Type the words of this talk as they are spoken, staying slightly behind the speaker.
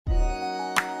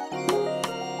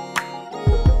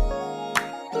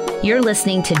You're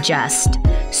listening to Just,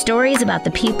 stories about the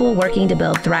people working to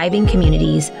build thriving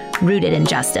communities rooted in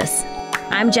justice.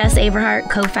 I'm Jess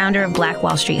Averhart, co-founder of Black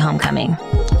Wall Street Homecoming.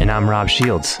 And I'm Rob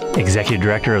Shields, executive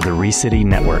director of the ReCity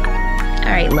Network.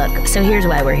 All right, look, so here's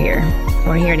why we're here.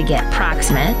 We're here to get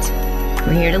proximate.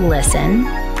 We're here to listen.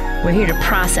 We're here to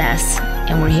process.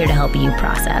 And we're here to help you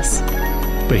process.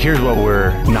 But here's what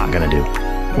we're not going to do.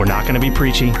 We're not going to be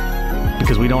preachy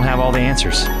because we don't have all the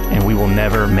answers, and we will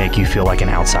never make you feel like an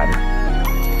outsider.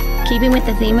 Keeping with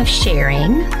the theme of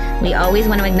sharing, we always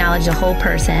want to acknowledge the whole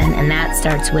person, and that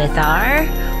starts with our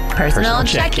personal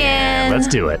check-in. Let's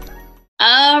do it.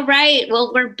 All right.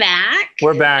 Well, we're back.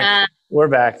 We're back.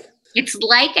 It's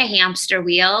like a hamster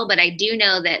wheel, but I do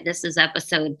know that this is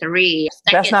episode 3.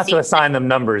 That's not to assign them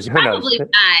numbers. Who Probably knows?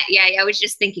 not. Yeah, I was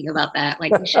just thinking about that.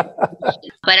 Like, we should.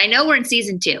 But I know we're in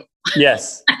season 2.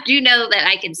 Yes. I do know that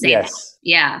I can say that.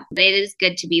 Yeah, it is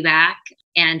good to be back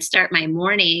and start my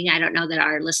morning. I don't know that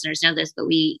our listeners know this, but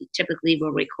we typically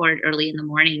will record early in the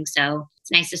morning. So it's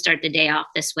nice to start the day off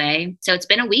this way. So it's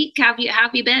been a week. How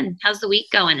have you been? How's the week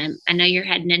going? And I know you're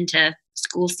heading into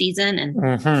school season and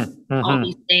all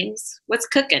these things. What's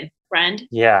cooking, friend?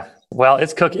 Yeah. Well,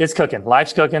 it's cooking.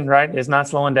 Life's cooking, right? It's not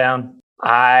slowing down.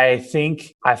 I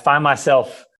think I find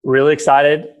myself really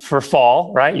excited for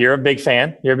fall, right? You're a big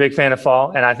fan. You're a big fan of fall.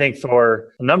 And I think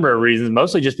for a number of reasons,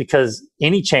 mostly just because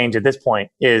any change at this point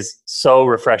is so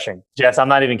refreshing. Jess, I'm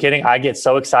not even kidding. I get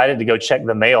so excited to go check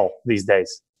the mail these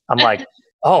days. I'm like,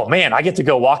 oh man, I get to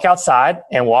go walk outside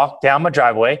and walk down my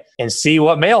driveway and see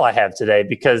what mail I have today,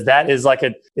 because that is like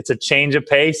it's a change of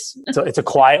pace. So it's a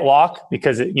quiet walk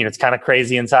because it's kind of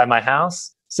crazy inside my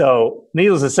house. So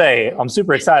needless to say, I'm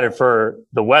super excited for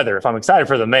the weather. If I'm excited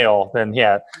for the mail, then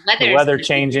yeah, the weather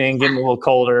changing, getting a little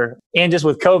colder. And just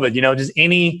with COVID, just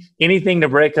anything to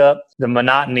break up the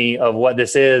monotony of what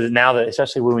this is now, that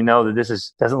especially when we know that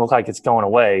doesn't look like it's going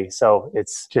away. So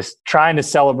it's just trying to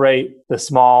celebrate the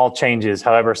small changes,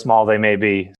 however small they may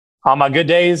be. On my good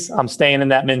days, I'm staying in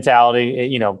that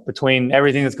mentality, between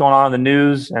everything that's going on in the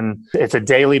news, and it's a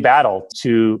daily battle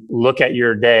to look at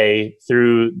your day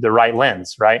through the right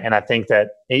lens, right? And I think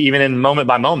that even in moment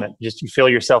by moment, just you feel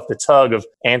yourself the tug of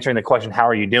answering the question, how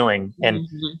are you doing? And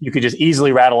you could just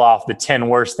easily rattle off the 10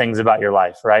 worst things about your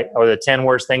life, right? Or the 10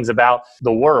 worst things about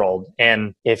the world.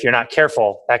 And if you're not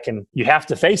careful, you have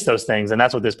to face those things. And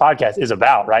that's what this podcast is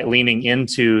about, right? Leaning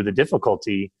into the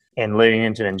difficulty and leaning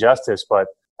into injustice. But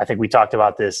I think we talked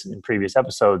about this in previous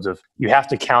episodes of you have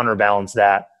to counterbalance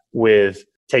that with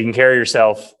taking care of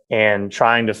yourself and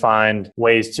trying to find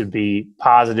ways to be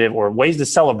positive or ways to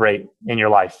celebrate in your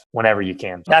life whenever you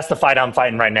can. That's the fight I'm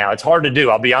fighting right now. It's hard to do.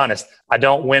 I'll be honest. I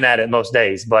don't win at it most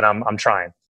days, but I'm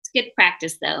trying. It's good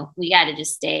practice though. We got to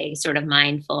just stay sort of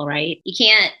mindful, right? You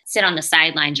can't sit on the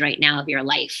sidelines right now of your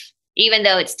life, even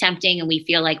though it's tempting and we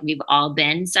feel like we've all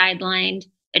been sidelined.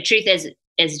 The truth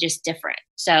is just different.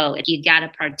 So you got to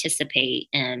participate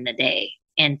in the day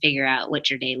and figure out what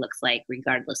your day looks like,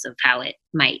 regardless of how it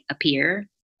might appear.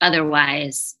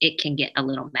 Otherwise, it can get a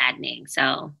little maddening.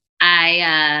 So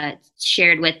I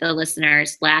shared with the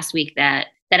listeners last week that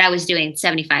I was doing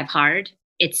 75 hard.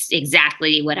 It's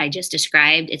exactly what I just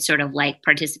described. It's sort of like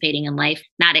participating in life,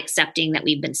 not accepting that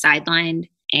we've been sidelined.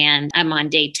 And I'm on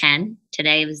day 10.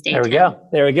 Today was day 10.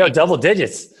 There we go. Double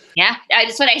digits. Yeah,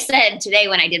 that's what I said today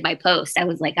when I did my post. I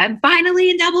was like, I'm finally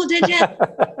in double digits.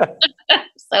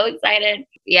 So excited.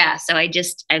 Yeah, so I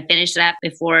finished that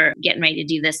before getting ready to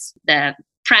do this. The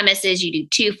premise is you do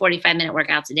 2 45-minute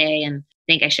workouts a day. And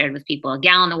I think I shared with people a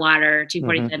gallon of water, 2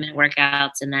 45-minute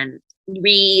workouts, and then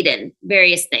read and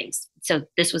various things. So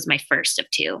this was my first of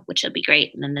 2, which will be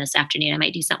great. And then this afternoon, I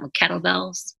might do something with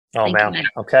kettlebells. Oh, man.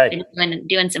 Okay. Been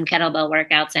doing some kettlebell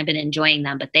workouts. I've been enjoying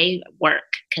them, but they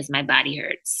work because my body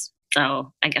hurts.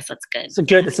 So I guess that's good.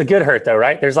 It's a good hurt though,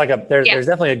 right? There's there's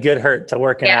definitely a good hurt to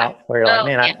working out where you're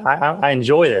I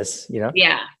enjoy this,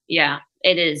 Yeah,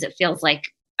 it is. It feels like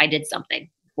I did something.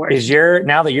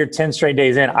 Now that you're 10 straight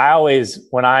days in, I always,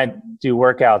 when I do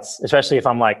workouts, especially if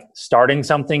I'm like starting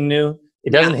something new, it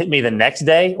doesn't hit me the next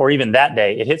day or even that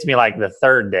day. It hits me like the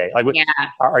third day. Like,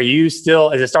 are you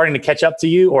still, is it starting to catch up to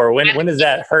you, or when does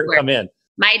that hurt come in?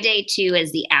 My day 2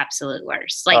 is the absolute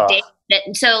worst. So it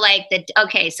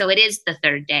is the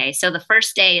third day. So the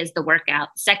first day is the workout.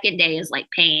 Second day is like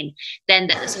pain. So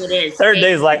it is. Third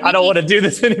day is like, I don't want to do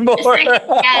this anymore.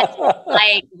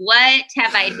 Like, what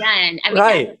have I done? I mean,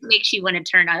 that makes you want to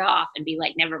turn it off and be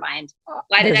like, never mind.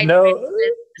 Why did I do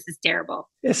this? This is terrible.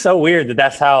 It's so weird that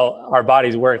that's how our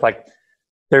bodies work. Like,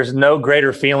 there's no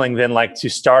greater feeling than like to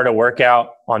start a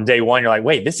workout on day one, you're like,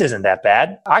 wait, this isn't that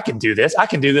bad. I can do this. I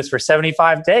can do this for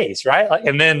 75 days, right? Like,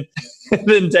 and then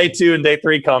then day 2 and day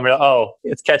 3 come, and oh,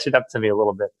 it's catching up to me a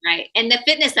little bit. Right. And the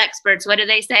fitness experts, what do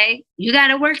they say? You got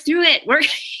to work through it.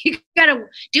 You got to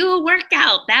do a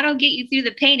workout. That'll get you through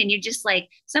the pain. And you're just like,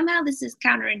 somehow this is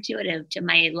counterintuitive to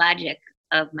my logic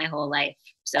of my whole life.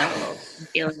 So I'm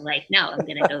feeling like, no, I'm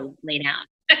going to go lay down.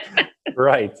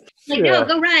 Right. Like, no,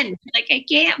 go run. Like, I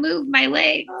can't move my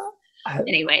legs.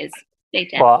 Anyways, stay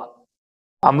tuned. Well,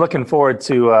 I'm looking forward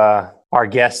to our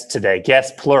guests today,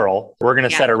 guests plural. We're going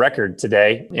to set a record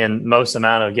today in most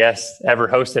amount of guests ever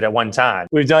hosted at one time.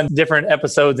 We've done different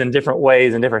episodes in different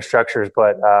ways and different structures,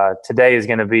 but today is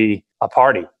going to be a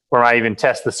party where I even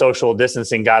test the social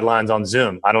distancing guidelines on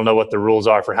Zoom. I don't know what the rules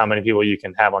are for how many people you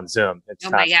can have on Zoom. Oh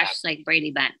my gosh, it's like Brady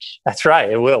Bunch. That's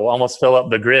right. It will almost fill up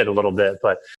the grid a little bit.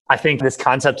 But I think this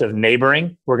concept of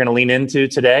neighboring, we're going to lean into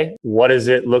today. What does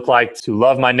it look like to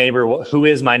love my neighbor? Who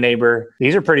is my neighbor?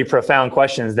 These are pretty profound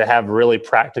questions that have really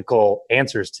practical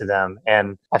answers to them.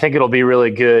 And I think it'll be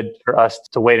really good for us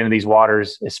to wade into these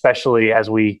waters, especially as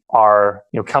we are,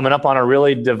 coming up on a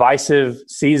really divisive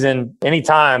season.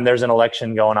 Anytime there's an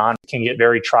election going on, it can get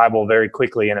very tribal very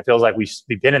quickly. And it feels like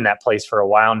we've been in that place for a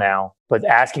while now. But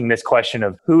asking this question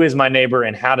of who is my neighbor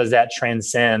and how does that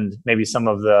transcend maybe some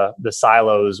of the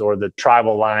silos or the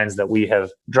tribal lines that we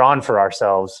have drawn for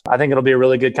ourselves, I think it'll be a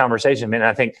really good conversation. And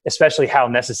I think especially how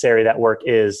necessary that work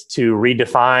is to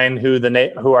redefine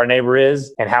who our neighbor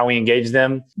is and how we engage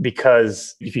them.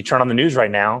 Because if you turn on the news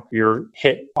right now, you're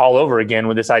hit all over again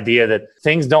with this idea that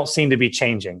things don't seem to be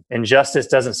changing. Injustice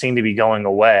doesn't seem to be going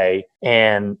away.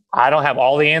 And I don't have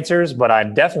all the answers, but I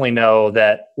definitely know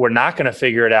that we're not going to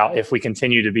figure it out if we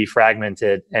continue to be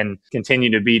fragmented and continue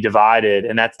to be divided.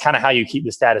 And that's kind of how you keep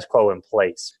the status quo in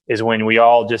place, is when we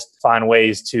all just find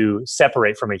ways to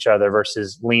separate from each other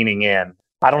versus leaning in.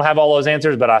 I don't have all those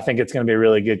answers, but I think it's going to be a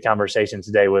really good conversation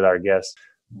today with our guests.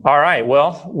 All right.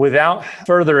 Well, without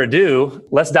further ado,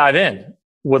 let's dive in.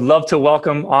 Would love to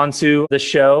welcome onto the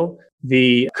show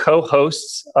the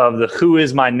co-hosts of the Who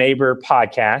Is My Neighbor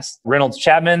podcast, Reynolds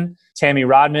Chapman, Tammy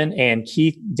Rodman, and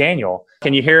Keith Daniel.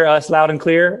 Can you hear us loud and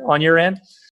clear on your end?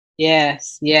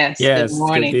 Yes. Good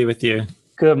morning. Good to be with you.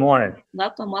 Good morning.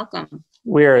 Welcome.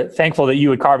 We're thankful that you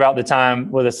would carve out the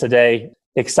time with us today.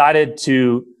 Excited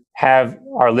to have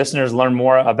our listeners learn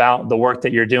more about the work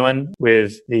that you're doing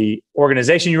with the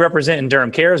organization you represent in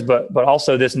Durham Cares, but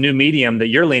also this new medium that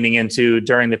you're leaning into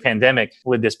during the pandemic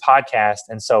with this podcast.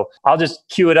 And so I'll just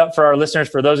cue it up for our listeners.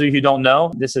 For those of you who don't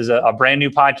know, this is a brand new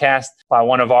podcast by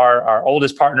one of our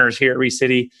oldest partners here at Reese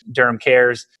City, Durham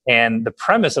Cares. And the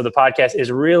premise of the podcast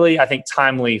is really, I think,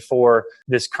 timely for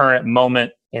this current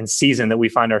moment and season that we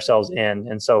find ourselves in.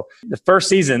 And so the first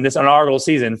season, this inaugural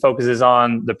season, focuses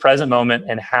on the present moment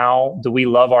and how do we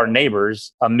love our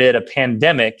neighbors amid a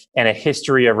pandemic and a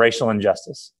history of racial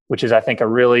injustice, which is, I think, a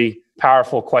really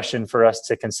powerful question for us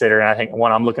to consider. And I think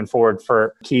one I'm looking forward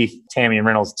for Keith, Tammy, and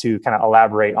Reynolds to kind of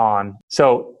elaborate on.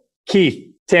 So Keith,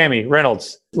 Tammy,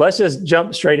 Reynolds, let's just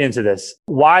jump straight into this.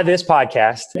 Why this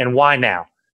podcast and why now?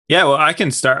 Yeah, well, I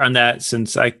can start on that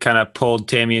since I kind of pulled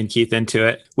Tammy and Keith into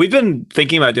it. We've been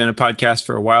thinking about doing a podcast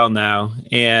for a while now,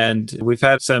 and we've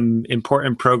had some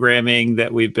important programming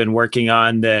that we've been working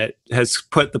on that has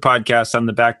put the podcast on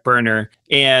the back burner.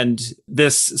 And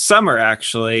this summer,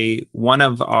 actually, one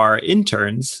of our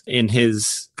interns, in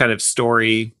his kind of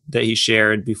story that he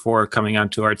shared before coming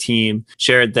onto our team,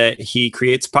 shared that he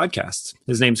creates podcasts.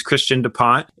 His name's Christian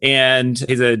DuPont, and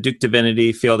he's a Duke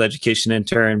Divinity field education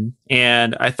intern.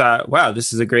 And I thought, wow,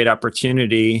 this is a great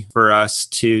opportunity for us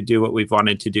to do what we've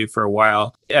wanted to do for a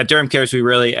while. At Durham Cares, we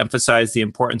really emphasize the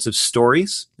importance of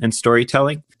stories and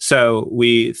storytelling. So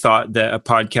we thought that a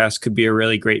podcast could be a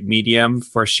really great medium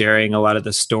for sharing a lot of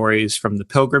the stories from the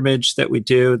pilgrimage that we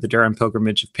do, the Durham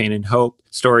Pilgrimage of Pain and Hope,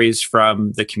 stories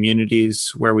from the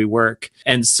communities where we work.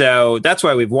 And so that's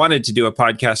why we've wanted to do a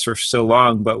podcast for so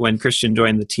long. But when Christian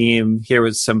joined the team, here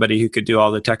was somebody who could do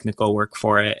all the technical work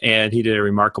for it, and he did a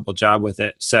remarkable job with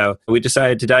it. So we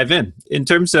decided to dive in. In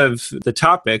terms of the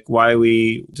topic, why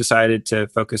we decided to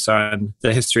focus on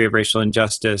the history of racial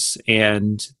injustice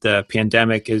and the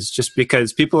pandemic is just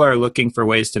because people are looking for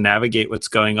ways to navigate what's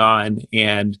going on.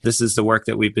 And this is the work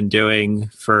that we've been doing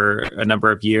for a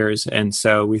number of years. And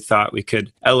so we thought we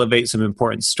could elevate some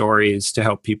important stories to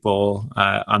help people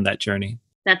on that journey.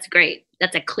 That's great.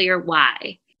 That's a clear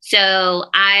why. So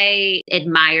I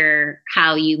admire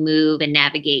how you move and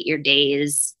navigate your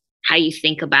days, how you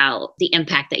think about the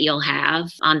impact that you'll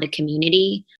have on the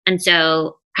community. And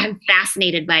so I'm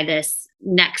fascinated by this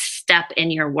next step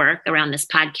in your work around this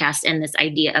podcast and this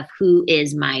idea of who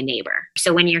is my neighbor.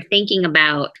 So when you're thinking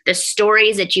about the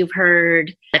stories that you've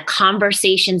heard, the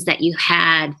conversations that you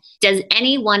had, does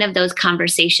any one of those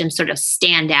conversations sort of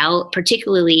stand out,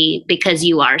 particularly because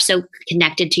you are so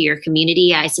connected to your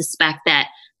community? I suspect that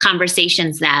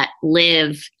conversations that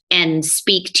live and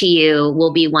speak to you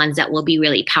will be ones that will be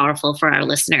really powerful for our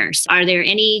listeners. Are there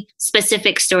any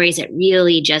specific stories that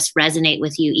really just resonate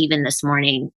with you even this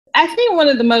morning? I think one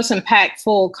of the most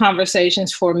impactful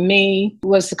conversations for me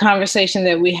was the conversation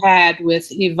that we had with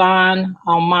Yvonne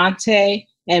Almonte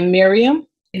and Miriam.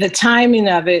 The timing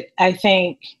of it, I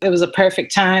think it was a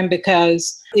perfect time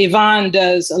because Yvonne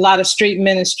does a lot of street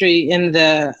ministry in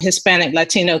the Hispanic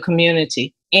Latino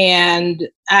community. And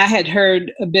I had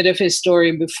heard a bit of his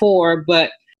story before,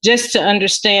 but just to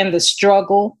understand the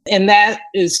struggle, and that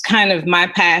is kind of my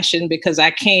passion because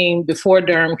I came before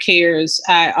Durham Cares.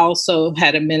 I also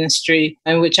had a ministry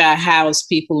in which I housed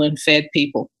people and fed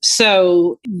people.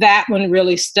 So that one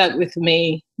really stuck with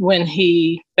me when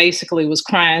he basically was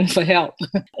crying for help.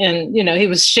 And, he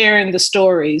was sharing the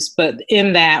stories, but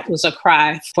in that was a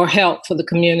cry for help for the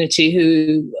community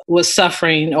who was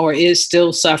suffering or is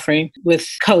still suffering with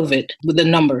COVID, with the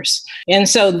numbers. And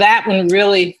so that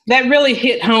really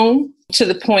hit home to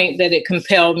the point that it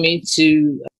compelled me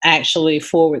to actually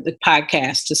forward the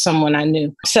podcast to someone I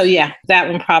knew. So yeah, that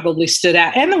one probably stood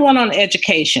out. And the one on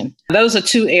education. Those are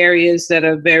two areas that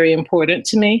are very important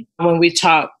to me. When we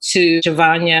talked to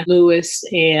Javanya Lewis,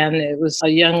 and it was a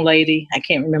young lady, I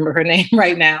can't remember her name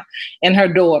right now, and her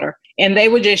daughter. And they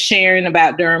were just sharing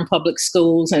about Durham Public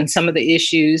Schools and some of the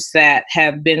issues that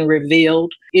have been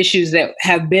revealed, issues that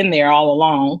have been there all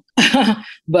along.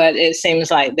 But it seems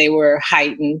like they were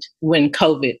heightened when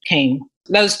COVID came.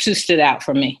 Those two stood out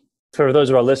for me. For those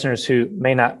of our listeners who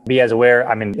may not be as aware,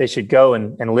 they should go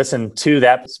and listen to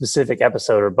that specific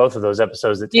episode or both of those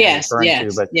episodes that Tammy's referring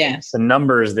to. But the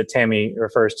numbers that Tammy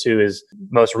refers to is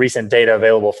most recent data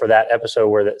available for that episode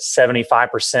were that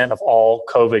 75% of all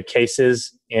COVID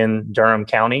cases in Durham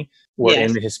County were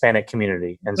in the Hispanic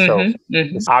community. And so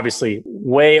it's obviously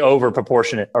way over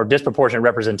proportionate or disproportionate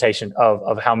representation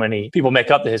of how many people make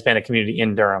up the Hispanic community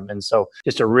in Durham. And so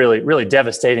just a really, really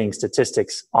devastating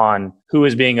statistics on who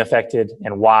is being affected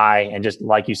and why. And just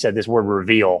like you said, this word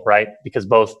reveal, right? Because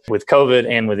both with COVID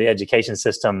and with the education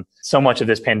system, so much of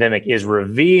this pandemic is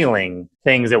revealing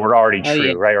things that were already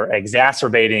true, right? Or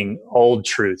exacerbating old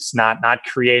truths, not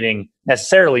creating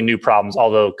necessarily new problems,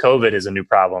 although COVID is a new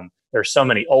problem. There's so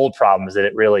many old problems that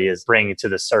it really is bringing to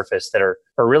the surface that are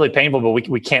really painful, but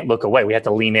we can't look away. We have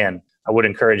to lean in. I would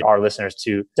encourage our listeners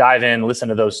to dive in, listen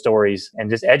to those stories, and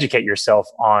just educate yourself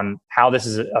on how this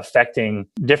is affecting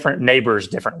different neighbors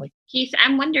differently. Keith,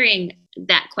 I'm wondering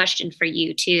that question for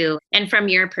you too. And from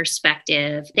your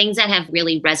perspective, things that have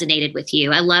really resonated with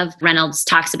you. I love Reynolds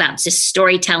talks about just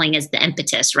storytelling as the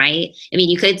impetus, right?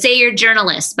 You could say you're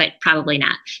journalists, but probably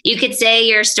not. You could say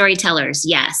you're storytellers.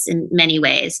 Yes, in many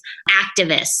ways.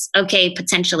 Activists. Okay,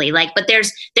 potentially. But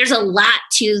there's a lot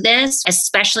to this,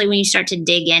 especially when you start to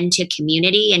dig into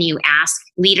community and you ask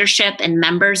leadership and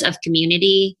members of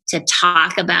community to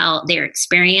talk about their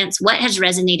experience. What has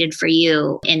resonated for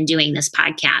you in doing this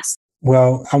podcast?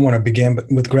 Well, I want to begin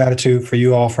with gratitude for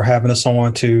you all for having us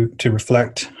on to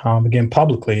reflect again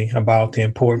publicly about the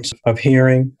importance of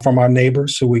hearing from our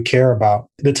neighbors who we care about.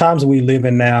 The times we live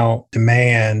in now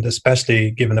demand,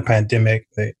 especially given the pandemic,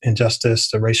 the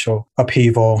injustice, the racial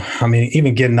upheaval.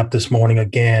 Even getting up this morning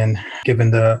again,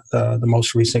 given the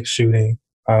most recent shooting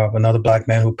of another Black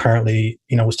man who apparently,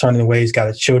 was turning away. He's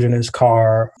got children in his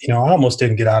car. I almost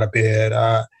didn't get out of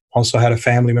bed. Also had a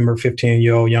family member,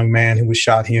 15-year-old young man who was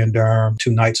shot here in Durham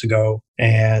 2 nights ago.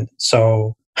 And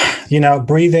so,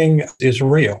 breathing is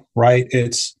real, right?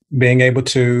 It's being able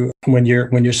to, when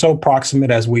you're so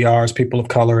proximate as we are as people of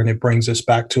color, and it brings us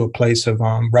back to a place of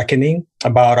reckoning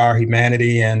about our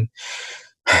humanity and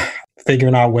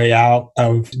figuring our way out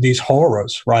of these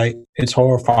horrors, right? It's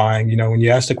horrifying. When you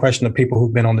ask the question of people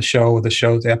who've been on the show or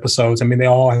the episodes, they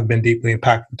all have been deeply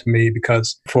impactful to me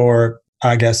because for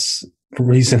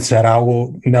reasons that I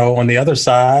will know on the other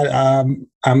side,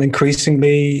 I'm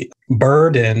increasingly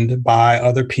burdened by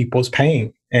other people's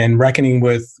pain and reckoning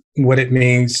with what it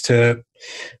means to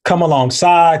come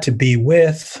alongside, to be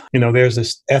with. There's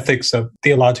this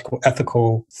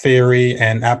ethical theory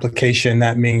and application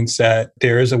that means that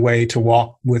there is a way to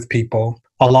walk with people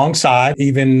alongside,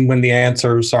 even when the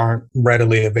answers aren't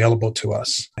readily available to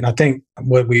us. And I think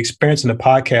what we experience in the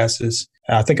podcast is,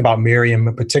 I think about Miriam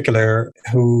in particular,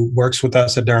 who works with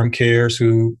us at Durham Cares,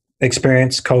 who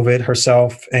experienced COVID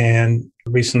herself and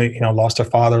recently, lost her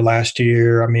father last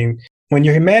year. when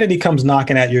your humanity comes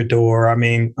knocking at your door, I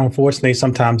mean, unfortunately,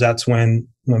 sometimes that's when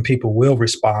people will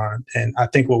respond. And I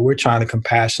think what we're trying to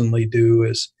compassionately do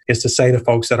is to say to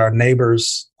folks that our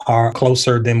neighbors are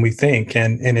closer than we think.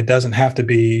 And it doesn't have to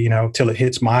be, till it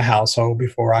hits my household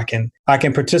before I can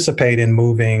participate in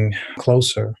moving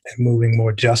closer and moving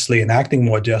more justly and acting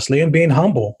more justly and being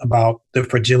humble about the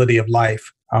fragility of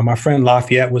life. My friend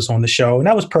Lafayette was on the show, and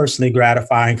that was personally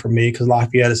gratifying for me because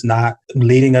Lafayette is not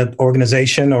leading an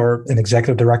organization or an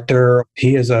executive director.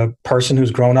 He is a person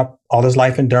who's grown up all his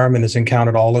life in Durham and has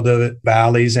encountered all of the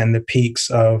valleys and the peaks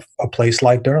of a place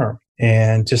like Durham.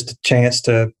 And just a chance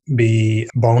to be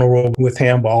vulnerable with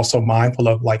him, but also mindful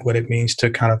of like what it means to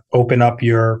kind of open up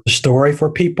your story for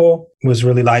people was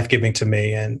really life-giving to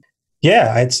me. And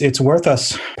yeah, it's worth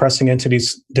us pressing into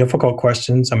these difficult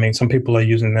questions. I mean, some people are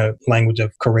using the language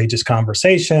of courageous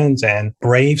conversations and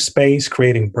brave space.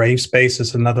 Creating brave space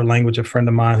is another language a friend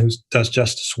of mine who does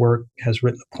justice work has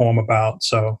written a poem about.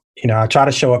 So, I try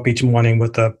to show up each morning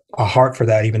with a heart for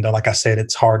that, even though, like I said,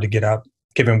 it's hard to get up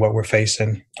given what we're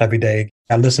facing every day.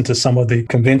 I listened to some of the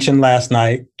convention last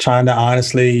night, trying to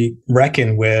honestly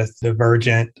reckon with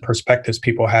divergent perspectives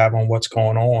people have on what's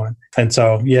going on. And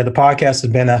so, yeah, the podcast has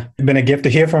been a gift to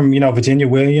hear from, Virginia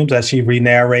Williams as she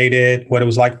re-narrated what it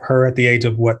was like for her at the age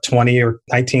of 20 or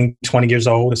 19, 20 years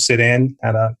old to sit in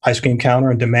at an ice cream counter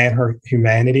and demand her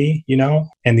humanity,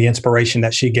 and the inspiration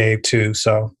that she gave too.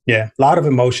 So, yeah, a lot of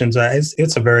emotions.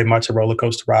 It's a very much a roller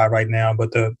coaster ride right now,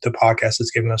 but the podcast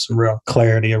has given us some real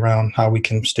clarity around how we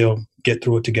can still get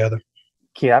through it together.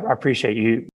 Key, I appreciate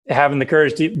you having the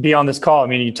courage to be on this call. I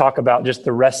mean, you talk about just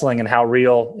the wrestling and how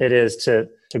real it is to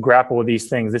grapple with these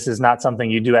things. This is not something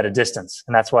you do at a distance.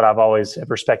 And that's what I've always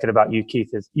respected about you, Keith,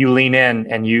 is you lean in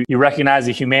and you recognize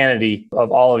the humanity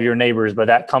of all of your neighbors, but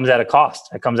that comes at a cost.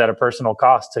 It comes at a personal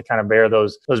cost to kind of bear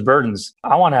those burdens.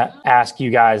 I want to ask you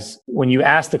guys, when you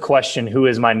ask the question, who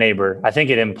is my neighbor? I think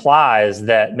it implies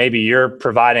that maybe you're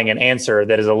providing an answer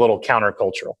that is a little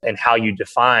countercultural in how you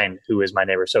define who is my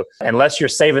neighbor. So unless you're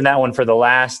saving that one for the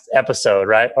last episode,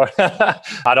 right?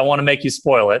 I don't want to make you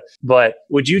spoil it, but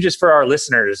would you just for our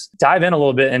listeners, dive in a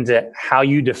little bit into how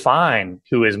you define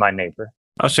who is my neighbor?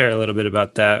 I'll share a little bit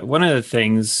about that. One of the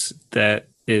things that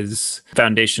is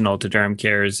foundational to Durham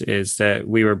Cares is that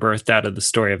we were birthed out of the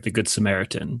story of the Good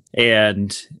Samaritan.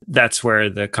 And that's where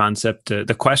the concept,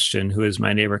 the question, who is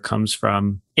my neighbor, comes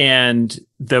from. And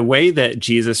the way that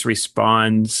Jesus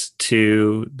responds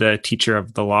to the teacher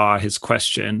of the law, his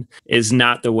question, is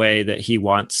not the way that he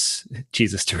wants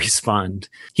Jesus to respond.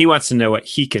 He wants to know what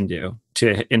he can do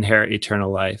to inherit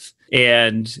eternal life.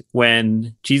 And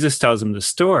when Jesus tells him the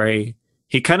story,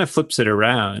 he kind of flips it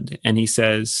around and he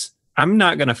says, I'm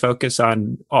not going to focus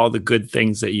on all the good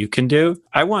things that you can do.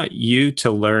 I want you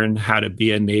to learn how to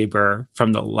be a neighbor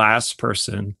from the last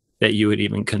person that you would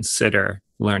even consider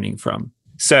learning from.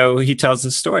 So he tells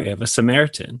the story of a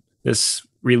Samaritan, this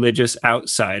religious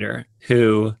outsider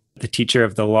who the teacher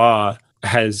of the law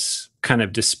has kind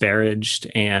of disparaged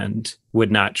and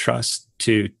would not trust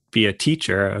to be a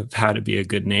teacher of how to be a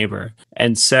good neighbor.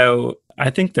 And so I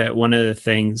think that one of the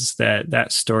things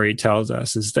that story tells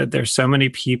us is that there's so many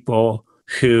people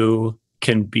who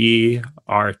can be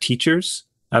our teachers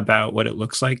about what it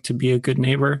looks like to be a good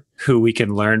neighbor, who we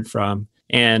can learn from.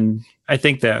 And I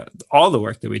think that all the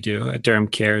work that we do at Durham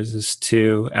Cares is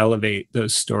to elevate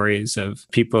those stories of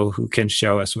people who can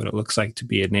show us what it looks like to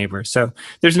be a neighbor. So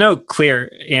there's no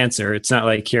clear answer. It's not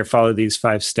like, here, follow these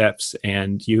 5 steps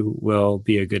and you will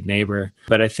be a good neighbor.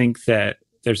 But I think that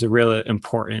there's a real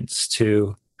importance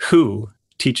to who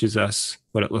teaches us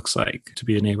what it looks like to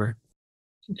be a neighbor.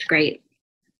 That's great.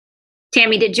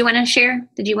 Tammy, did you want to share?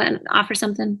 Did you want to offer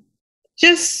something?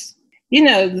 Just,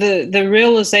 the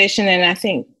realization, and I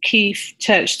think Keith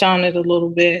touched on it a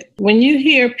little bit. When you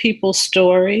hear people's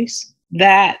stories,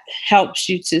 that helps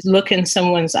you to look in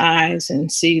someone's eyes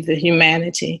and see the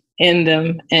humanity in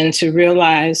them and to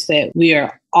realize that we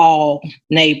are all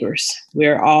neighbors.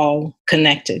 We're all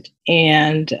connected.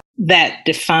 And that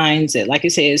defines it. Like I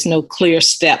say, it's no clear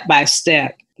step by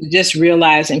step. Just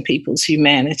realizing people's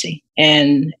humanity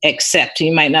and accepting.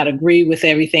 You might not agree with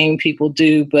everything people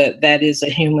do, but that is a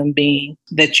human being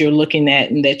that you're looking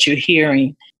at and that you're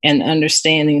hearing and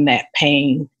understanding that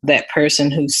pain, that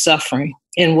person who's suffering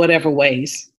in whatever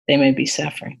ways they may be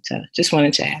suffering. So just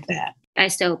wanted to add that. I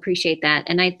so appreciate that.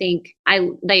 And I think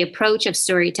the approach of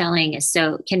storytelling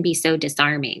can be so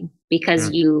disarming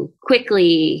because you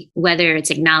quickly, whether it's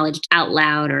acknowledged out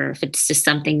loud or if it's just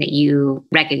something that you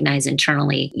recognize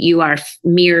internally, you are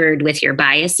mirrored with your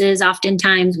biases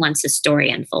oftentimes once a story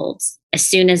unfolds. As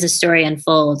soon as a story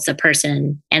unfolds, a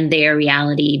person and their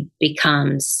reality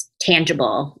becomes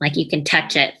tangible, like you can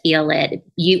touch it, feel it,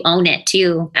 you own it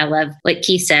too. I love what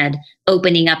Keith said,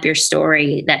 opening up your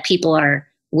story, that people are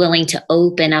willing to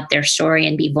open up their story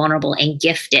and be vulnerable and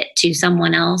gift it to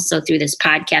someone else. So through this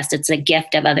podcast, it's a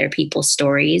gift of other people's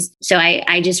stories. So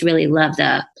I just really love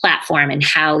the platform and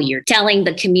how you're telling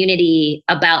the community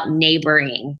about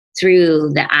neighboring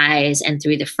through the eyes and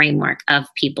through the framework of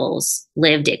people's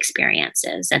lived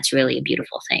experiences. That's really a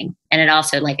beautiful thing. And it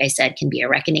also, like I said, can be a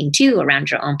reckoning too around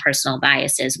your own personal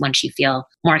biases once you feel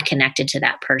more connected to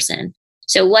that person.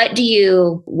 So what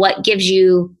gives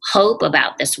you hope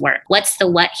about this work? What's the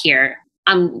what here?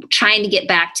 I'm trying to get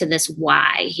back to this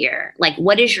why here. Like,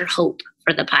 what is your hope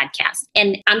for the podcast?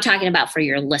 And I'm talking about for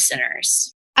your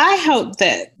listeners. I hope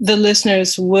that the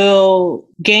listeners will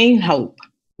gain hope.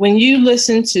 When you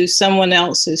listen to someone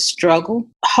else's struggle,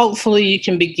 hopefully you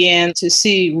can begin to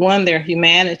see, one, their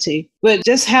humanity, but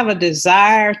just have a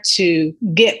desire to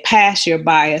get past your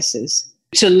biases,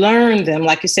 to learn them,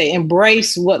 like you say,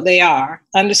 embrace what they are,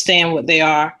 understand what they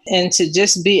are, and to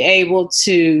just be able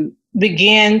to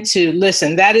begin to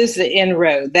listen. That is the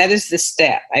inroad. That is the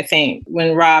step, I think,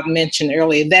 when Rob mentioned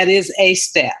earlier, that is a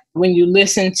step. When you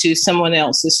listen to someone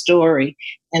else's story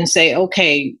and say,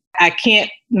 okay, I can't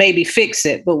maybe fix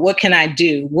it, but what can I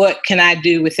do? What can I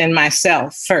do within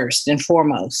myself first and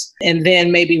foremost? And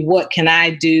then maybe what can I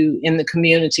do in the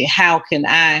community? How can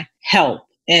I help?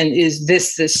 And is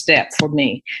this the step for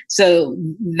me? So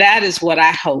that is what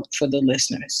I hope for the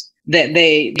listeners, that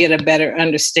they get a better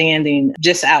understanding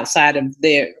just outside of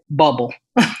their bubble.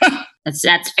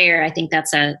 That's fair. I think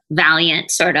that's a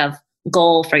valiant sort of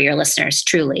goal for your listeners,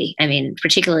 truly. I mean,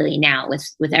 particularly now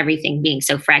with everything being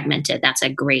so fragmented, that's a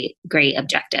great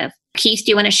objective. Keith,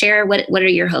 do you want to share what are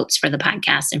your hopes for the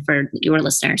podcast and for your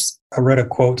listeners? I read a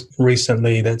quote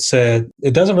recently that said,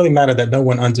 it doesn't really matter that no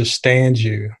one understands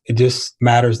you. It just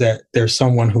matters that there's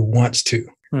someone who wants to.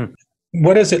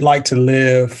 What is it like to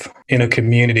live in a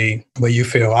community where you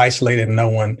feel isolated and no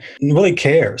one really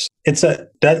cares? It's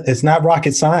not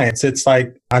rocket science. It's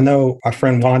like, I know our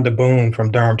friend Wanda Boone from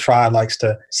Durham Tri likes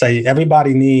to say,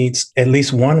 everybody needs at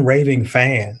least one raving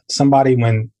fan, somebody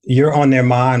when you're on their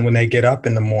mind when they get up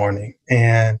in the morning.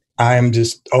 And I am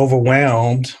just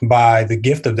overwhelmed by the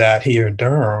gift of that here in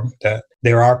Durham, that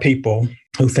there are people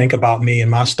who think about me and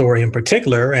my story in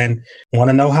particular and want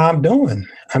to know how I'm doing.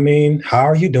 I mean, how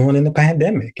are you doing in the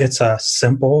pandemic? It's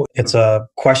a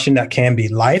question that can be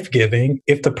life-giving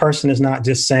if the person is not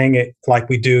just saying it like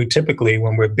we do typically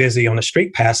when we're busy on the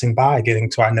street passing by, getting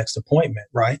to our next appointment,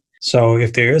 right? So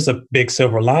if there is a big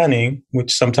silver lining,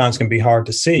 which sometimes can be hard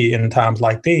to see in times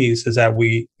like these, is that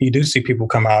you do see people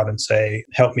come out and say,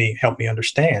 help me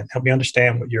understand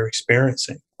what you're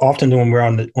experiencing. Often when we're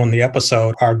on the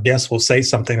episode, our guests will say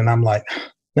something and I'm like,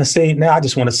 now I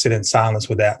just want to sit in silence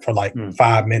with that for like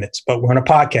 5 minutes, but we're on a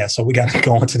podcast, so we got to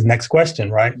go on to the next question,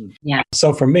 right? Yeah.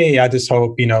 So for me, I just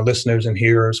hope, listeners and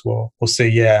hearers will say,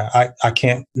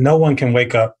 no one can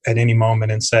wake up at any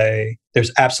moment and say,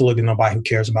 there's absolutely nobody who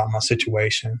cares about my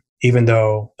situation, even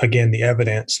though, again, the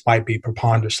evidence might be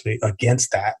preponderously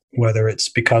against that, whether it's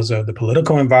because of the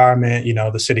political environment,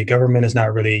 the city government is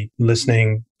not really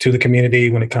listening to the community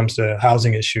when it comes to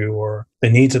housing issue or the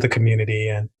needs of the community.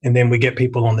 And then we get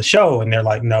people on the show and they're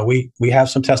like, no, we have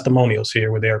some testimonials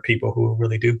here where there are people who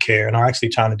really do care and are actually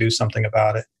trying to do something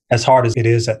about it. As hard as it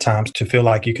is at times to feel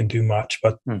like you can do much,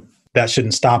 but that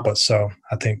shouldn't stop us. So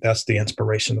I think that's the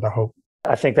inspiration that I hope.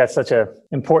 I think that's such an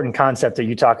important concept that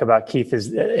you talk about, Keith,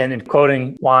 and in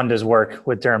quoting Wanda's work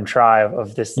with Durham Tri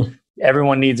of this,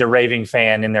 everyone needs a raving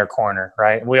fan in their corner,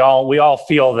 right? We all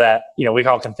feel that, we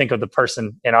all can think of the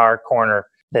person in our corner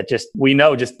that we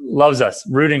know loves us,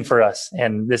 rooting for us,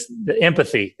 and the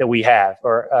empathy that we have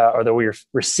or that we're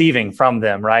receiving from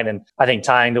them, right? And I think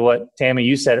tying to what Tammy,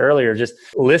 you said earlier, just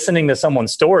listening to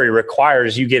someone's story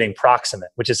requires you getting proximate,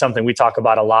 which is something we talk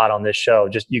about a lot on this show.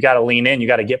 Just you got to lean in, you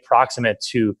got to get proximate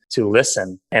to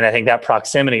listen. And I think that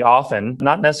proximity often,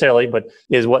 not necessarily, but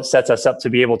is what sets us up to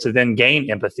be able to then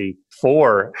gain empathy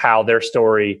for how their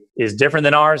story is different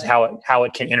than ours, how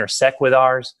it can intersect with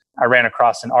ours. I ran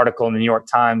across an article in the New York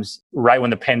Times right when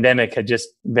the pandemic had just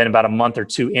been about a month or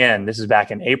two in. This is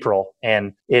back in April.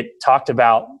 And it talked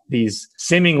about these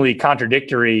seemingly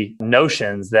contradictory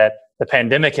notions that the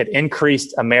pandemic had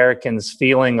increased Americans'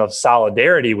 feeling of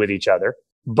solidarity with each other.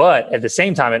 But at the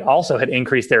same time, it also had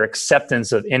increased their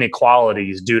acceptance of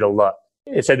inequalities due to luck.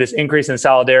 It said this increase in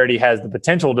solidarity has the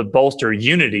potential to bolster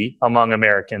unity among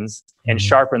Americans and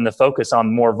sharpen the focus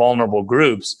on more vulnerable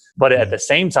groups, but at the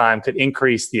same time could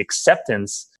increase the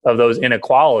acceptance of those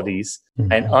inequalities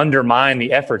and undermine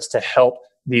the efforts to help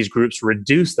these groups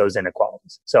reduce those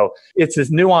inequalities. So it's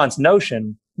this nuanced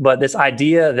notion But this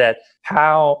idea that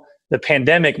how the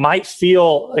pandemic might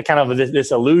feel kind of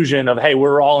this illusion of, hey,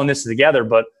 we're all in this together,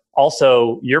 but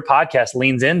also your podcast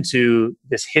leans into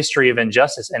this history of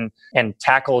injustice and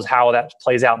tackles how that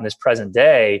plays out in this present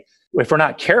day. If we're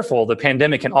not careful, the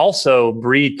pandemic can also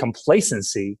breed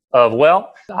complacency of,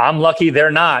 well, I'm lucky they're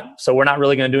not, so we're not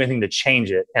really going to do anything to change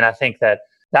it. And I think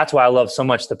that's why I love so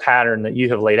much the pattern that you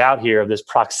have laid out here of this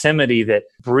proximity that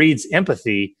breeds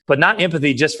empathy, but not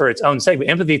empathy just for its own sake, but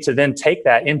empathy to then take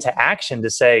that into action to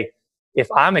say, if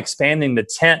I'm expanding the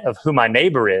tent of who my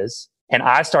neighbor is, and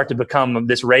I start to become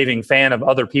this raving fan of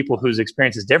other people whose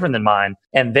experience is different than mine,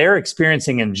 and they're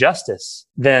experiencing injustice,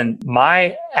 then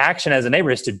my action as a neighbor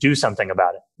is to do something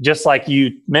about it. Just like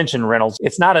you mentioned, Reynolds,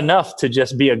 it's not enough to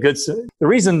just be a good. The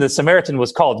reason the Samaritan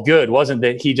was called good wasn't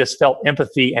that he just felt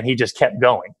empathy and he just kept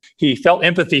going. He felt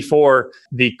empathy for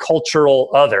the cultural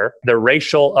other, the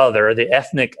racial other, the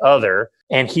ethnic other,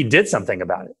 and he did something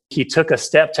about it. He took a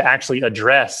step to actually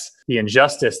address the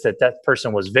injustice that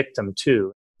person was victim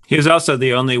to. He was also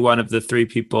the only one of the three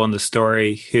people in the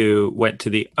story who went to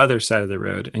the other side of the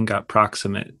road and got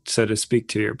proximate. So to speak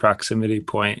to your proximity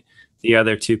point, the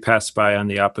other two passed by on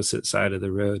the opposite side of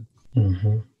the road.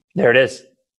 Mm-hmm. There it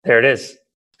is.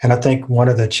 And I think one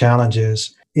of the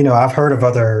challenges, I've heard of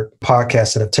other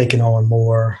podcasts that have taken on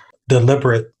more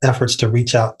deliberate efforts to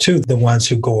reach out to the ones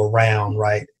who go around,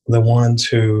 right? The ones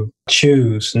who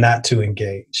choose not to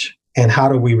engage. And how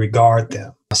do we regard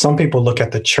them? Some people look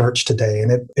at the church today,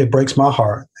 and it breaks my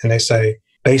heart. And they say,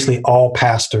 basically, all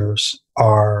pastors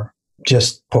are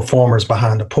just performers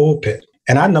behind the pulpit.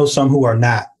 And I know some who are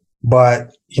not.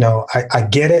 But, I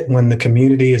get it when the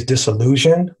community is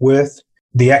disillusioned with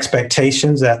the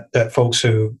expectations that folks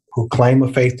who claim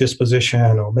a faith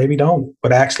disposition or maybe don't,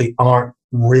 but actually aren't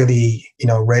really,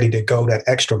 ready to go that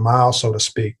extra mile, so to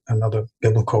speak, another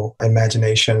biblical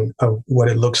imagination of what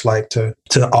it looks like to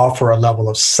offer a level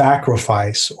of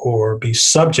sacrifice or be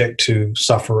subject to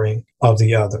suffering of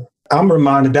the other. I'm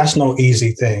reminded that's no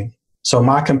easy thing. So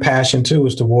my compassion too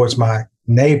is towards my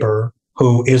neighbor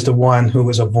who is the one who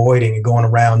is avoiding and going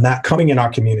around, not coming in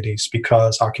our communities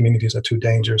because our communities are too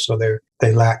dangerous, so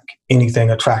they lack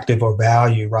anything attractive or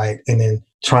value, right? And then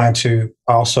trying to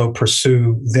also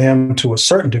pursue them to a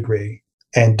certain degree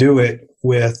and do it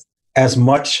with as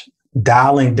much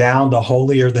dialing down the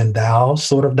holier than thou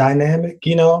sort of dynamic,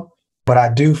 But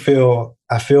I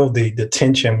feel the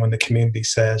tension when the community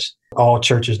says all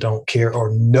churches don't care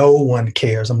or no one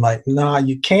cares. I'm like, nah,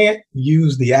 you can't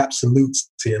use the absolutes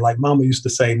here. Like Mama used to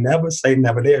say never.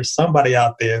 There's somebody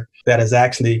out there that is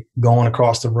actually going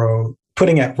across the road,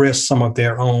 putting at risk some of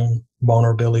their own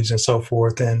vulnerabilities and so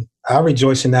forth. And I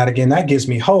rejoice in that. Again, that gives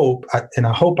me hope. And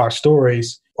I hope our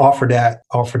stories offer that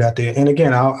there. And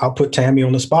again, I'll put Tammy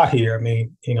on the spot here. I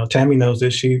mean, Tammy knows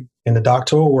this. In the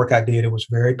doctoral work I did, it was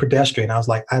very pedestrian. I was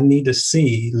like, I need to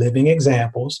see living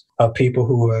examples of people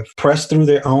who have pressed through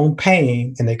their own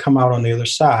pain and they come out on the other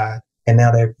side. And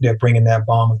now they're bringing that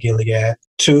balm of Gilead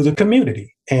to the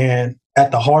community. And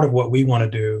at the heart of what we want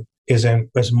to do is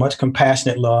in as much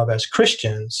compassionate love as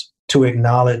Christians to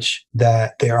acknowledge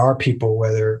that there are people,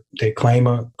 whether they claim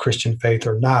a Christian faith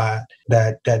or not,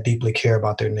 that deeply care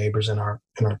about their neighbors and are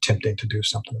attempting to do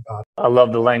something about it. I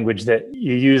love the language that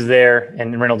you use there.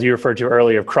 And Reynolds, you referred to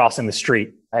earlier of crossing the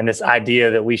street and this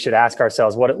idea that we should ask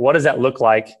ourselves, what does that look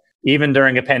like, even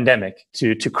during a pandemic,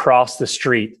 to cross the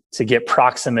street, to get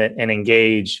proximate and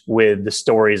engage with the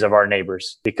stories of our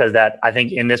neighbors? Because that, I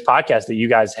think in this podcast that you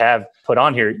guys have put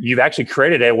on here, you've actually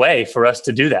created a way for us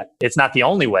to do that. It's not the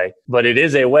only way, but it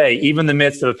is a way, even in the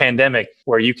midst of a pandemic,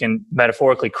 where you can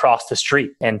metaphorically cross the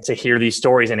street and to hear these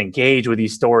stories and engage with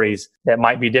these stories that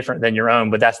might be different than your own.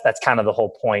 But that's kind of the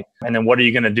whole point. And then what are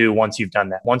you going to do once you've done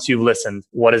that? Once you've listened,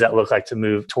 what does that look like to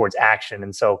move towards action?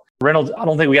 And so, Reynolds, I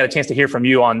don't think we got a chance to hear from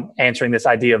you on answering this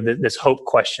idea of this hope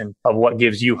question of what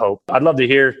gives you hope. I'd love to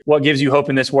hear what gives you hope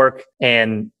in this work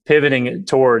and pivoting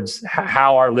towards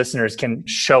how our listeners can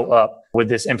show up with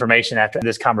this information after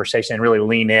this conversation and really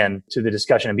lean in to the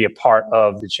discussion and be a part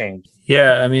of the change.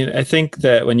 Yeah, I mean, I think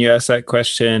that when you ask that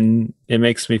question, it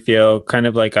makes me feel kind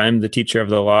of like I'm the teacher of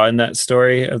the law in that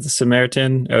story of the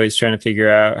Samaritan, always trying to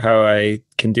figure out how I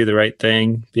can do the right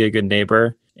thing, be a good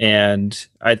neighbor. And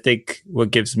I think what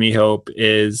gives me hope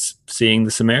is seeing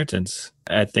the Samaritans.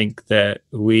 I think that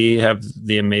we have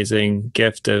the amazing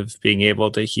gift of being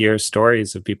able to hear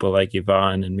stories of people like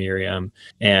Yvonne and Miriam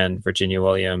and Virginia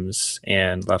Williams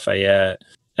and Lafayette.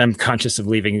 I'm conscious of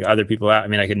leaving other people out. I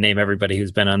mean, I could name everybody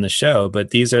who's been on the show, but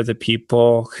these are the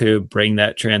people who bring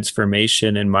that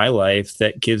transformation in my life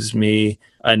that gives me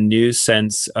a new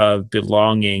sense of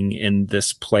belonging in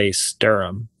this place,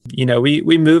 Durham.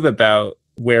 We move about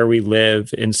where we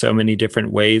live in so many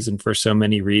different ways and for so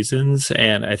many reasons.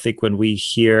 And I think when we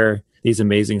hear these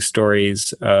amazing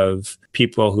stories of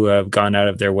people who have gone out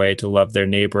of their way to love their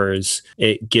neighbors,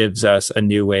 it gives us a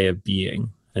new way of being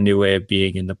in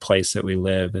the place that we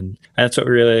live. And that's what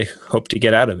we really hope to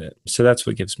get out of it. So that's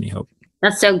what gives me hope.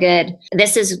 That's so good.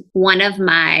 This is one of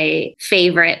my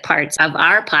favorite parts of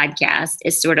our podcast,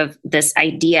 is sort of this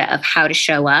idea of how to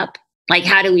show up. Like,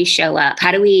 how do we show up?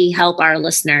 How do we help our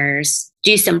listeners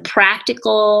do some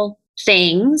practical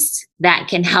things that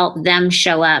can help them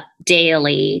show up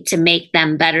daily to make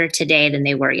them better today than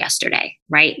they were yesterday,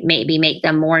 right? Maybe make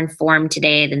them more informed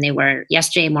today than they were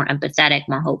yesterday, more empathetic,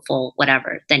 more hopeful,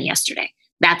 whatever, than yesterday.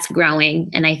 That's growing.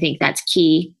 And I think that's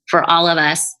key for all of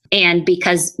us. And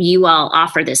because you all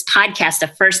offer this podcast, the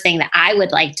first thing that I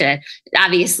would like to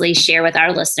obviously share with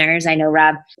our listeners, I know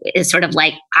Rob is sort of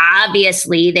like,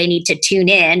 obviously they need to tune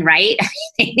in, right?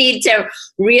 They need to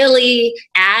really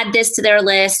add this to their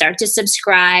list, start to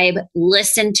subscribe,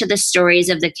 listen to the stories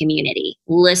of the community,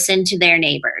 listen to their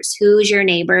neighbors. Who's your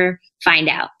neighbor? Find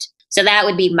out. So that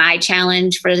would be my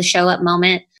challenge for the show up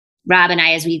moment. Rob and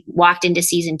I, as we walked into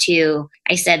season 2,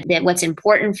 I said that what's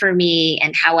important for me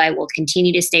and how I will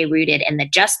continue to stay rooted in the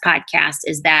Just podcast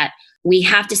is that we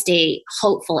have to stay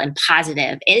hopeful and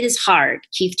positive. It is hard.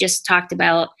 Keith just talked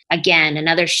about, again,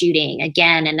 another shooting,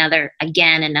 again, another.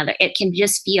 It can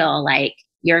just feel like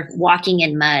you're walking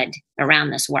in mud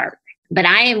around this work. But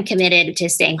I am committed to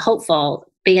staying hopeful,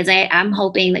 because I'm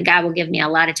hoping that God will give me a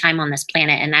lot of time on this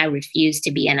planet, and I refuse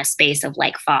to be in a space of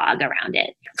like fog around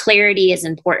it. Clarity is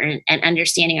important, and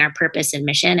understanding our purpose and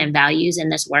mission and values in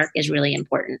this work is really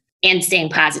important, and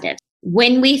staying positive.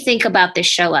 When we think about the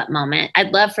show up moment,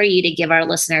 I'd love for you to give our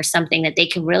listeners something that they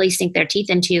can really sink their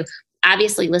teeth into,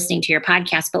 obviously listening to your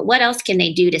podcast, but what else can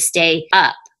they do to stay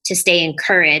up, to stay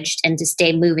encouraged, and to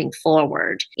stay moving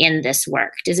forward in this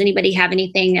work? Does anybody have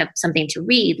anything, something to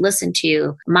read, listen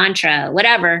to, mantra,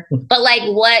 whatever? But like,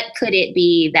 what could it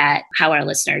be that how our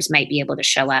listeners might be able to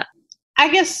show up? I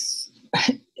guess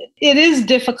it is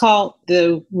difficult,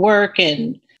 the work.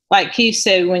 And like Keith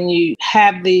said, when you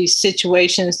have these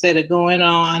situations that are going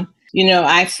on, you know,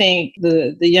 I think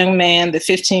the young man, the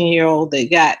 15-year-old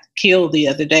that got killed the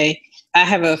other day, I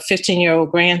have a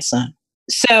 15-year-old grandson.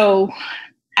 So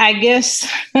I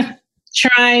guess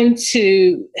trying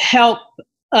to help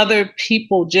other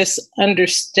people just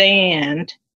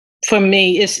understand, for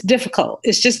me, it's difficult.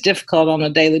 It's just difficult on a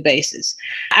daily basis.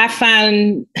 I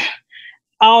find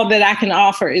all that I can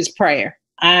offer is prayer.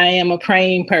 I am a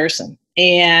praying person,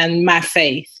 and my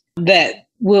faith that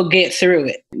we'll get through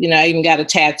it. You know, I even got a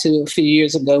tattoo a few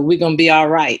years ago. We're going to be all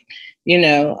right. You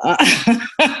know,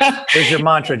 There's your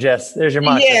mantra, Jess. There's your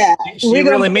mantra. Yeah, she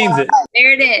really means it.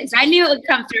 There it is. I knew it would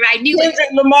come through. I knew it. Kendrick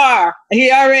Lamar. He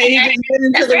been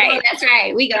getting That's to the right. work. That's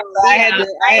right. We go. I had to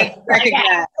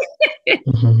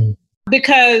recognize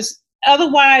because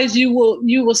otherwise you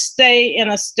will stay in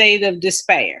a state of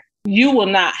despair. You will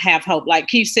not have hope. Like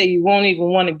Keith said, you won't even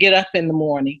want to get up in the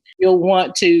morning. You'll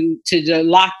want to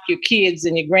lock your kids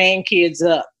and your grandkids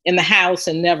up in the house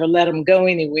and never let them go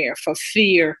anywhere for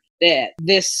fear that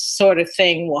this sort of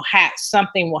thing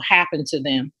something will happen to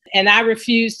them. And I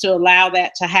refuse to allow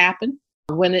that to happen.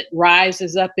 When it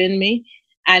rises up in me,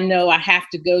 I know I have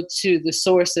to go to the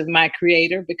source of my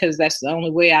creator, because that's the only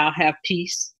way I'll have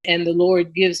peace. And the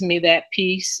Lord gives me that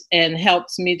peace and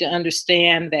helps me to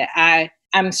understand that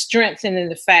I'm strengthened in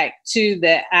the fact too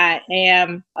that I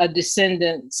am a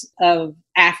descendant of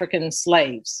African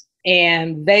slaves.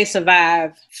 And they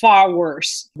survive far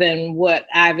worse than what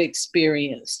I've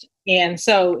experienced. And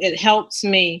so it helps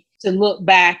me to look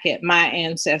back at my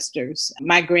ancestors,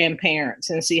 my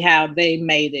grandparents, and see how they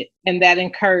made it. And that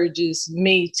encourages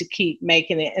me to keep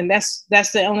making it. And that's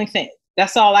the only thing.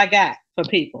 That's all I got for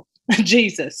people.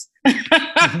 Jesus.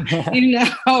 You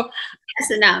know.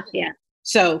 That's enough. Yeah.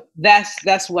 So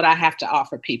that's what I have to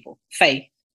offer people. Faith.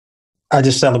 I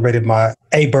just celebrated my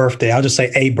birthday. I'll just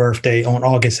say a birthday on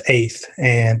August 8th.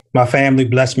 And my family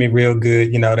blessed me real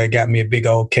good. You know, they got me a big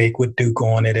old cake with Duke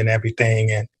on it and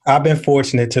everything. And I've been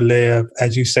fortunate to live,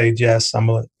 as you say, Jess, I'm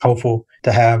hopeful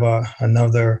to have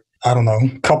another,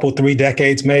 couple, 3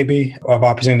 decades maybe of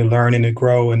opportunity to learn and to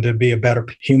grow and to be a better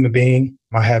human being.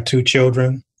 I have 2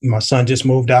 children. My son just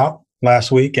moved out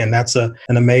last week, and that's an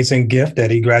amazing gift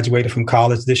that he graduated from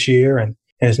college this year and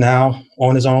is now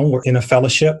on his own. We're in a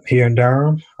fellowship here in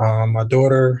Durham. My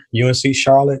daughter, UNC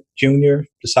Charlotte Jr.,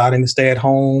 deciding to stay at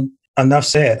home. Enough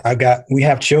said. We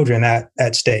have children at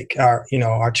stake.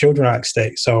 Our children are at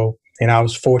stake. So And I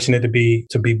was fortunate to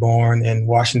be born in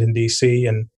Washington, D.C.,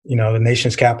 and the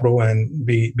nation's capital, and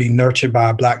be nurtured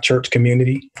by a Black church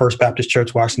community, First Baptist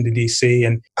Church, Washington, D.C.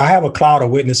 And I have a cloud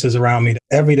of witnesses around me.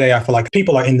 Every day I feel like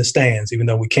people are in the stands, even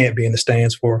though we can't be in the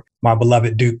stands for my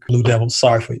beloved Duke Blue Devils.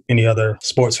 Sorry for any other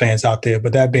sports fans out there.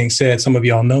 But that being said, some of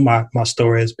y'all know my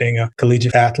story as being a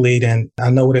collegiate athlete, and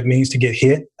I know what it means to get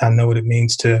hit. I know what it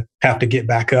means to have to get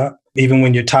back up. Even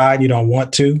when you're tired, you don't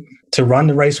want to run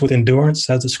the race with endurance,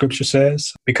 as the scripture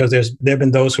says, because there have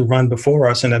been those who run before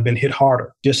us and have been hit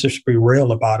harder. Just to be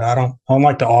real about it. I don't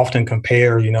like to often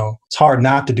compare, it's hard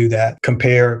not to do that.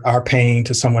 Compare our pain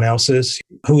to someone else's.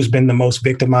 Who's been the most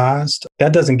victimized?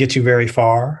 That doesn't get you very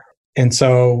far. And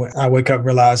so I wake up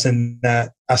realizing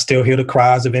that I still hear the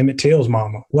cries of Emmett Till's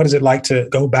mama. What is it like to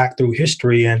go back through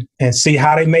history and see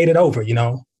how they made it over,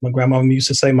 My grandmama used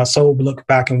to say, my soul would look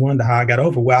back and wonder how I got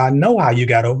over. Well, I know how you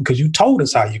got over because you told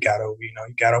us how you got over. You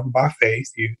got over by faith.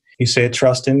 You said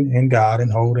trusting in God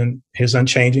and holding his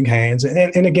unchanging hands.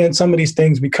 And again, some of these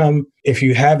things become, if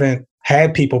you haven't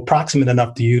had people proximate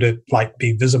enough to you to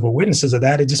be visible witnesses of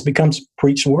that, it just becomes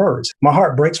preached words. My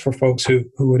heart breaks for folks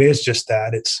who it is just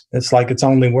that. It's like it's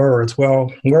only words.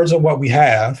 Well, words are what we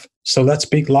have. So let's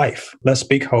speak life. Let's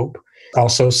speak hope.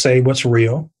 Also say what's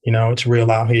real. It's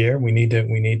real out here. We need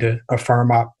to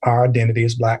affirm our identity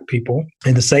as Black people,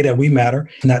 and to say that we matter,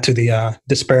 not to the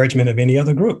disparagement of any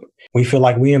other group. We feel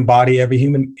like we embody every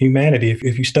humanity.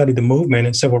 If you study the movement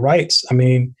and civil rights,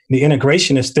 the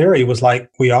integrationist theory was like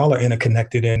we all are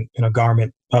interconnected in a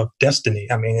garment of destiny.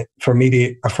 For me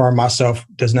to affirm myself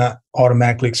does not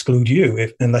automatically exclude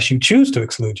you unless you choose to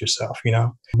exclude yourself,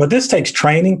 But this takes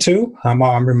training too.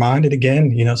 I'm reminded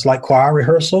again, it's like choir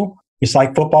rehearsal. It's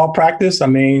like football practice.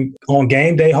 On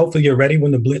game day, hopefully you're ready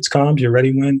when the blitz comes. You're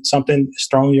ready when something is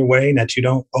thrown your way and that you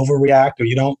don't overreact or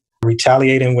you don't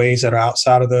retaliate in ways that are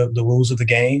outside of the rules of the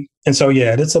game. And so,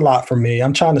 yeah, it's a lot for me.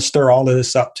 I'm trying to stir all of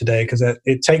this up today because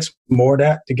it takes more of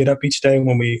that to get up each day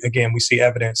when we see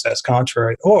evidence that's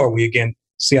contrary, or we, again,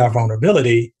 see our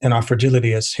vulnerability and our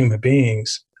fragility as human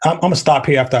beings. I'm going to stop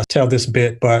here after I tell this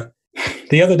bit, but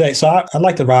the other day, so I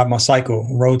like to ride my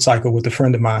road cycle with a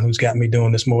friend of mine who's got me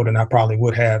doing this more than I probably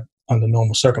would have under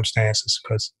normal circumstances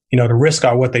because, the risks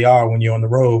are what they are when you're on the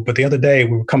road. But the other day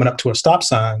we were coming up to a stop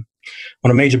sign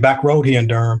on a major back road here in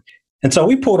Durham. And so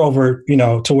we pulled over,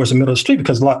 towards the middle of the street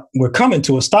because we're coming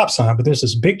to a stop sign, but there's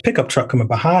this big pickup truck coming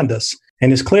behind us.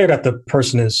 And it's clear that the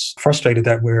person is frustrated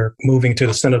that we're moving to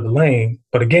the center of the lane.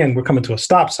 But again, we're coming to a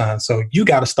stop sign. So you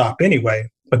got to stop anyway.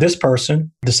 But this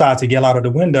person decides to yell out of the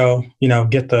window,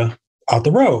 get out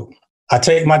the road. I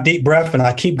take my deep breath and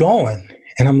I keep going.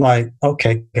 And I'm like,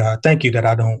 okay, God, thank you that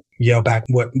I don't yell back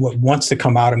what wants to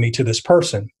come out of me to this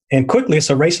person. And quickly, it's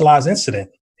a racialized incident,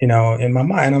 in my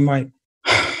mind. I'm like,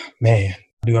 man,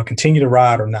 do I continue to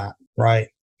ride or not? Right.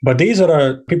 But these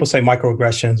are people say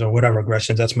microaggressions or whatever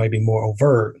aggressions, that's maybe more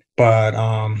overt. But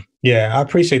I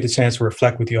appreciate the chance to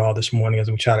reflect with you all this morning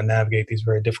as we try to navigate these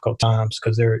very difficult times,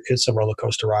 because it's a roller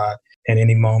coaster ride and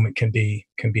any moment can be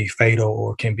fatal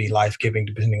or can be life-giving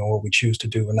depending on what we choose to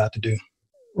do or not to do.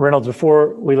 Reynolds,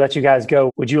 before we let you guys go,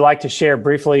 would you like to share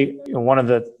briefly one of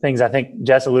the things I think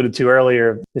Jess alluded to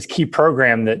earlier, this key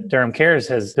program that Durham Cares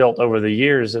has built over the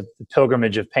years of the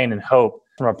Pilgrimage of Pain and Hope?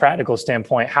 From a practical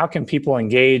standpoint, how can people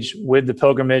engage with the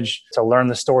pilgrimage to learn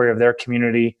the story of their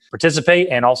community, participate,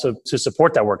 and also to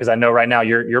support that work? Because I know right now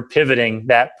you're pivoting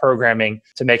that programming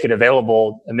to make it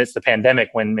available amidst the pandemic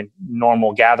when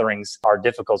normal gatherings are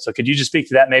difficult. So could you just speak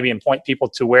to that maybe and point people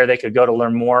to where they could go to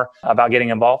learn more about getting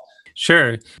involved?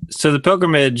 Sure. So the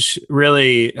pilgrimage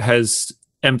really has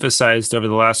emphasized over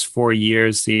the last 4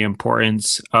 years the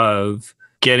importance of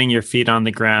getting your feet on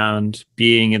the ground,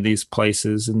 being in these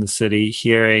places in the city,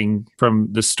 hearing from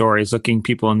the stories, looking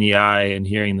people in the eye and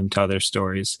hearing them tell their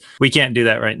stories. We can't do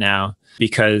that right now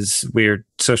because we're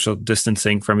social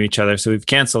distancing from each other. So we've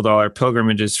canceled all our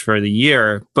pilgrimages for the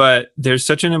year, but there's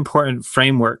such an important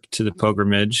framework to the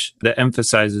pilgrimage that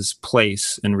emphasizes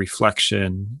place and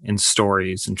reflection and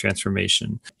stories and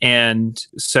transformation. And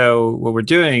so what we're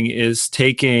doing is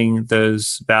taking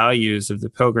those values of the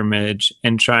pilgrimage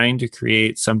and trying to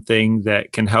create something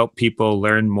that can help people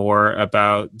learn more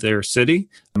about their city,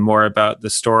 more about the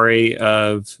story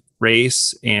of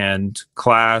race and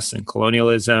class and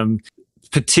colonialism,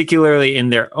 particularly in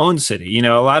their own city.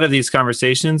 A lot of these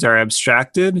conversations are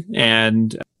abstracted,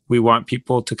 and we want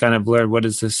people to kind of learn why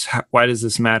does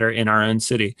this matter in our own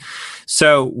city?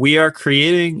 So we are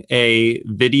creating a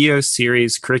video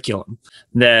series curriculum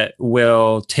that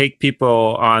will take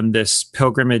people on this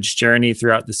pilgrimage journey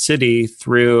throughout the city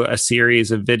through a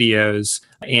series of videos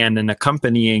and an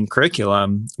accompanying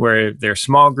curriculum where their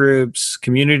small groups,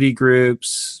 community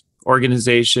groups,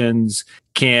 organizations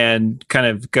can kind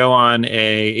of go on a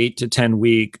 8 to 10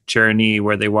 week journey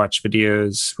where they watch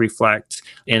videos, reflect,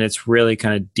 and it's really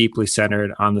kind of deeply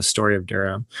centered on the story of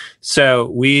Durham.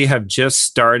 So we have just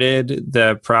started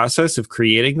the process of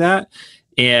creating that,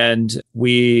 and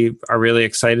we are really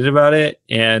excited about it.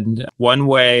 And one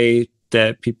way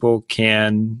that people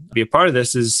can be a part of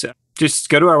this is just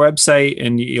go to our website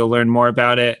and you'll learn more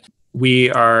about it. We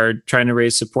are trying to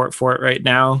raise support for it right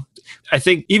now. I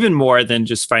think even more than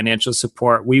just financial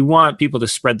support, we want people to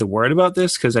spread the word about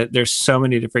this because there's so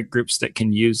many different groups that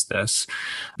can use this.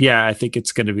 Yeah, I think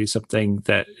it's going to be something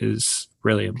that is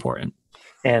really important.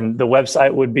 And the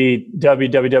website would be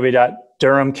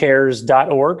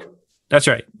www.durhamcares.org. That's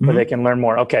right. Where they can learn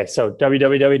more. Okay, so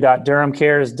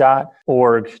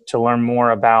www.durhamcares.org to learn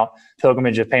more about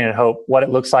Pilgrimage of Pain and Hope, what it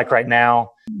looks like right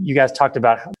now. You guys talked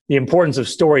about the importance of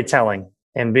storytelling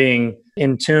and being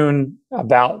in tune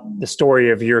about the story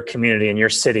of your community and your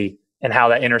city and how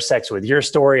that intersects with your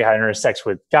story, how it intersects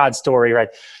with God's story, right?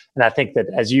 And I think that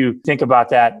as you think about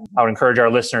that, I would encourage our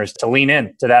listeners to lean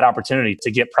in to that opportunity to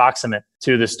get proximate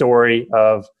to the story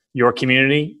of your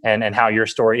community and how your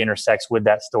story intersects with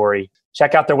that story.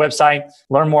 Check out their website,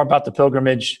 learn more about the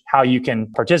pilgrimage, how you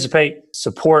can participate,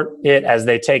 support it as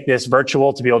they take this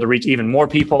virtual to be able to reach even more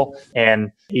people and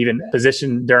even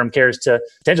position Durham Cares to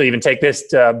potentially even take this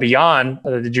beyond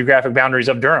the geographic boundaries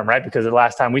of Durham, right? Because the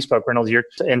last time we spoke, Reynolds, you're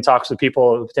in talks with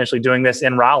people potentially doing this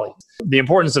in Raleigh. The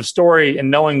importance of story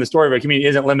and knowing the story of a community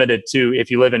isn't limited to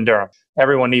if you live in Durham.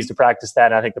 Everyone needs to practice that.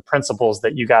 And I think the principles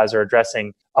that you guys are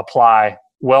addressing apply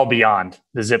well beyond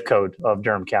the zip code of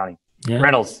Durham County. Yeah.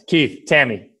 Reynolds, Keith,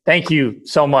 Tammy, thank you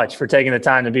so much for taking the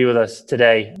time to be with us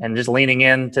today and just leaning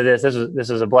into this. This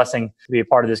was a blessing to be a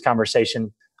part of this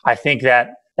conversation. I think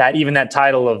that even that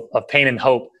title of Pain and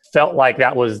Hope felt like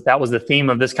that was the theme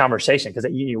of this conversation, because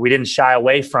we didn't shy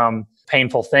away from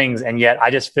painful things. And yet I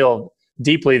just feel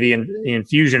deeply the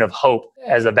infusion of hope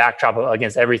as a backdrop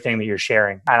against everything that you're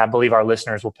sharing. And I believe our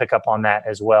listeners will pick up on that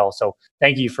as well. So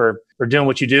thank you for doing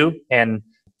what you do, and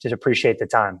just appreciate the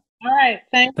time. All right.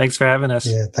 Thanks for having us.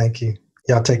 Yeah, thank you.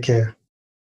 Y'all take care.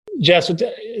 Jess,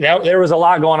 there was a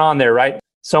lot going on there, right?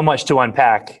 So much to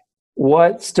unpack.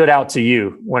 What stood out to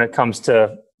you when it comes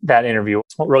to that interview?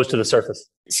 What rose to the surface?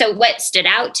 So what stood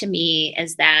out to me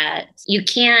is that you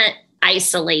can't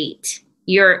isolate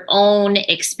your own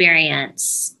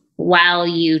experience while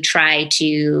you try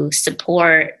to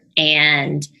support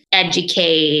and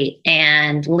educate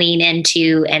and lean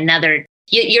into another.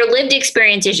 Your lived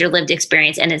experience is your lived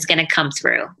experience, and it's going to come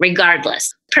through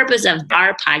regardless. The purpose of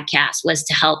our podcast was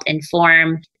to help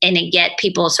inform and to get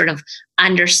people sort of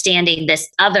understanding this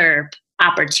other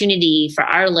opportunity for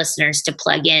our listeners to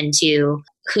plug into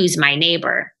Who's My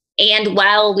Neighbor. And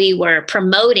while we were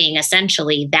promoting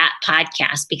essentially that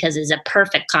podcast, because it's a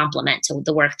perfect complement to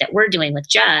the work that we're doing with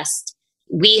Just,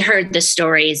 we heard the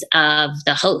stories of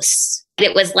the hosts.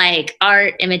 It was like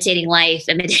art imitating life,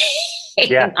 imitating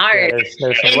art.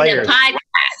 There's some layers. The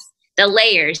podcast, the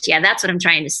layers. Yeah, that's what I'm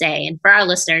trying to say. And for our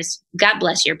listeners, God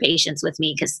bless your patience with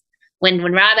me, because when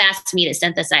Rob asks me to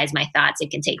synthesize my thoughts,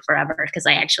 it can take forever because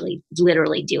I actually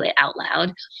literally do it out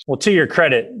loud. Well, to your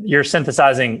credit, you're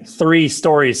synthesizing 3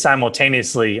 stories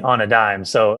simultaneously on a dime.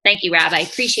 So thank you, Rob. I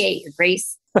appreciate your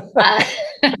grace.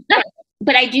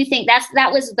 But I do think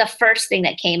that was the first thing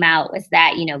that came out, was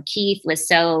that, Keith was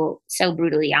so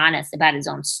brutally honest about his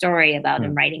own story about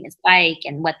him riding his bike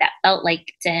and what that felt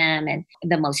like to him, and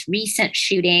the most recent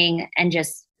shooting, and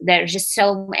there's just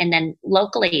so, and then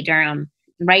locally Durham,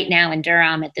 right now in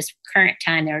Durham at this current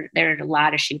time, there are a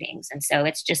lot of shootings. And so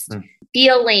it's just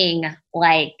feeling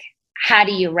like, how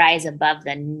do you rise above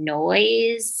the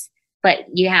noise? But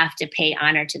you have to pay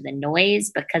honor to the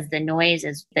noise, because the noise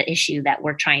is the issue that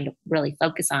we're trying to really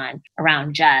focus on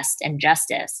around just and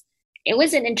justice. It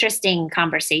was an interesting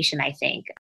conversation, I think.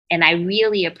 And I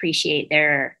really appreciate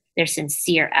their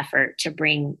sincere effort to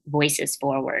bring voices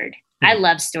forward. I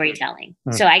love storytelling.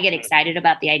 So I get excited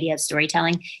about the idea of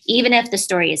storytelling, even if the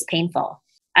story is painful.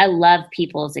 I love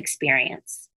people's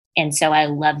experience. And so I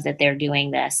love that they're doing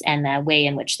this and the way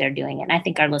in which they're doing it. And I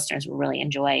think our listeners will really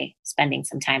enjoy spending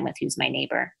some time with Who's My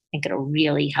Neighbor. I think it'll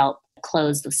really help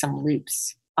close some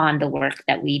loops on the work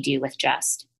that we do with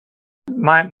Just.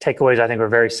 My takeaways, I think, are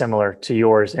very similar to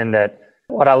yours, in that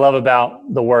what I love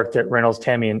about the work that Reynolds,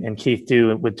 Tammy, and Keith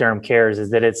do with Durham Cares is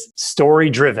that it's story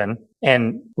driven,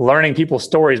 and learning people's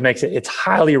stories it's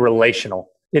highly relational.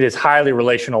 It is highly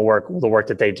relational work, the work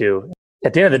that they do.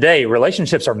 At the end of the day,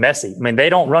 relationships are messy. I mean, they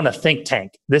don't run a think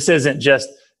tank. This isn't just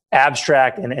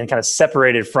abstract and kind of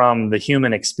separated from the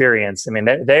human experience. I mean,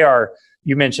 they are,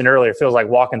 you mentioned earlier, it feels like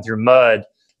walking through mud.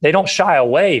 They don't shy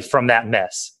away from that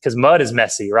mess because mud is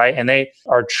messy, right? And they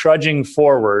are trudging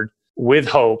forward with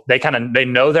hope. They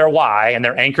know their why and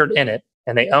they're anchored in it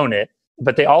and they own it.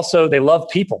 But they love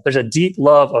people. There's a deep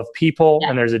love of people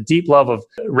and there's a deep love of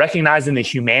recognizing the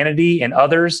humanity in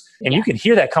others. And you can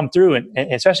hear that come through,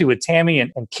 and especially with Tammy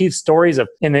and Keith's stories of,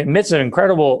 in the midst of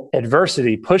incredible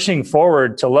adversity, pushing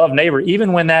forward to love neighbor,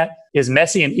 even when that is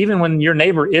messy and even when your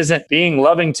neighbor isn't being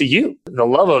loving to you, the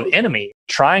love of enemy,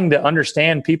 trying to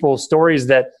understand people's stories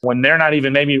that when they're not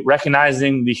even maybe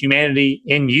recognizing the humanity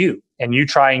in you and you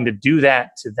trying to do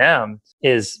that to them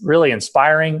is really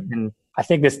inspiring. And I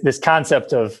think this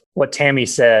concept of what Tammy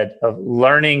said of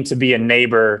learning to be a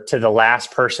neighbor to the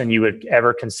last person you would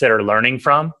ever consider learning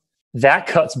from, that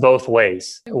cuts both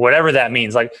ways, whatever that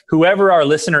means. Like whoever our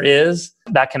listener is,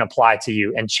 that can apply to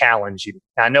you and challenge you.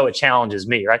 And I know it challenges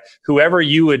me, right? Whoever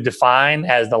you would define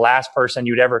as the last person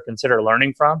you'd ever consider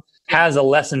learning from has a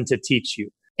lesson to teach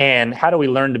you. And how do we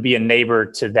learn to be a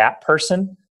neighbor to that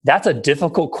person? That's a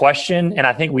difficult question. And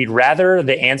I think we'd rather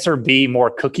the answer be more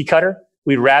cookie cutter.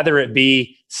 We'd rather it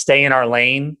be stay in our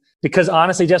lane because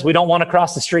honestly, Jess, we don't want to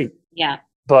cross the street. Yeah.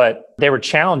 But they were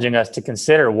challenging us to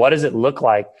consider what does it look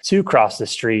like to cross the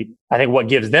street? I think what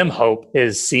gives them hope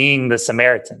is seeing the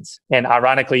Samaritans. And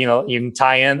ironically, you can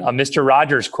tie in a Mr.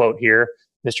 Rogers quote here,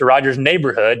 Mr. Rogers'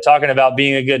 Neighborhood, talking about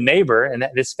being a good neighbor. And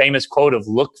this famous quote of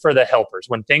look for the helpers.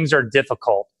 When things are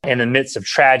difficult in the midst of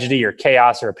tragedy or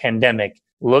chaos or a pandemic,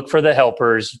 look for the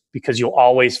helpers because you'll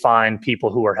always find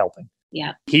people who are helping.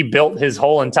 Yeah. He built his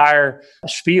whole entire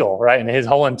spiel, right? And his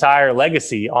whole entire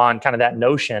legacy on kind of that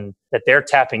notion that they're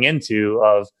tapping into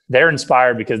of they're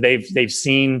inspired because they've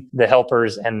seen the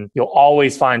helpers, and you'll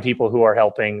always find people who are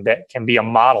helping that can be a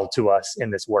model to us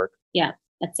in this work. Yeah,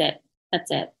 that's it.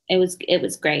 It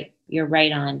was great. You're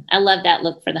right on. I love that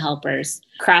look for the helpers.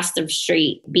 Cross the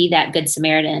street, be that good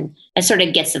Samaritan. That sort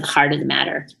of gets to the heart of the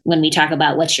matter. When we talk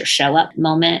about what's your show up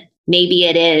moment, maybe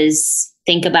it is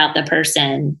think about the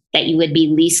person that you would be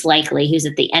least likely who's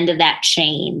at the end of that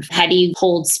chain. How do you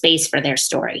hold space for their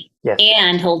story? Yes.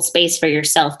 And hold space for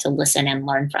yourself to listen and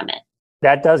learn from it?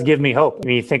 That does give me hope.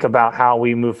 When you think about how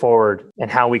we move forward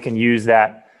and how we can use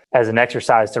that as an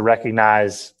exercise to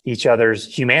recognize each other's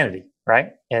humanity,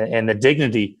 right? And the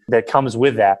dignity that comes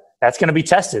with that. That's going to be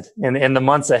tested in the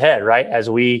months ahead, right? As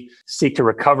we seek to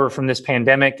recover from this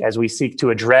pandemic, as we seek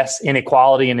to address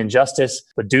inequality and injustice,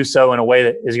 but do so in a way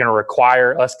that is going to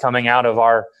require us coming out of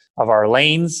our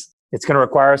lanes. It's going to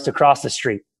require us to cross the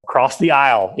street, cross the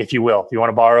aisle, if you will, if you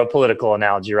want to borrow a political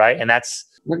analogy, right? And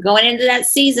we're going into that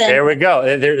season. There we go.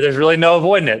 There's really no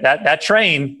avoiding it. That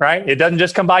train, right? It doesn't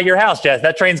just come by your house, Jess.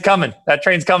 That train's coming. That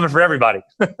train's coming for everybody.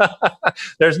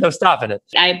 There's no stopping it.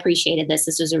 I appreciated this.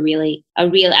 This was a real, I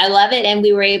love it. And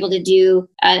we were able to do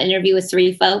an interview with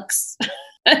 3 folks.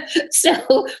 So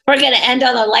we're going to end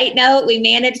on a light note. We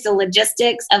managed the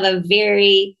logistics of a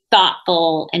very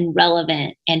thoughtful and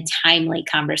relevant and timely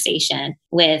conversation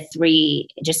with 3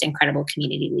 just incredible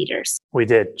community leaders. We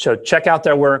did. So check out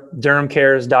their work,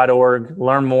 durhamcares.org.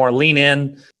 Learn more. Lean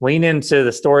into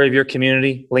the story of your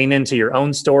community. Lean into your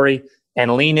own story,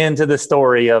 and lean into the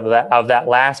story of that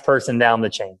last person down the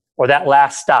chain, or that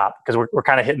last stop, because we're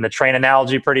kind of hitting the train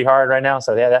analogy pretty hard right now.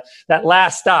 So yeah, that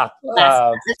last stop.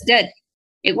 That's good.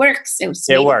 It works.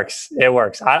 It works.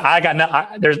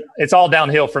 It's all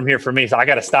downhill from here for me. So I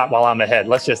got to stop while I'm ahead.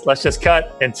 Let's just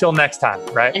cut until next time,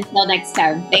 right? Until next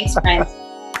time. Thanks, friends.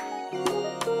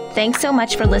 Thanks so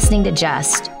much for listening to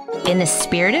Just. In the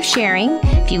spirit of sharing,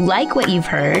 if you like what you've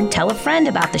heard, tell a friend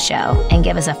about the show and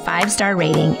give us a 5-star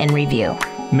rating and review.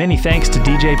 Many thanks to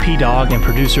DJ P-Dog and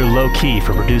producer Low Key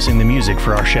for producing the music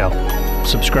for our show.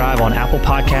 Subscribe on Apple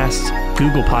Podcasts,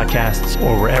 Google Podcasts,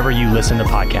 or wherever you listen to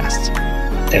podcasts.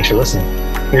 Thanks for listening.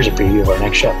 Here's a preview of our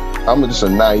next show. I'm just a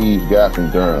naive guy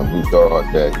from Durham who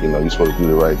thought that, you're supposed to do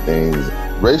the right things.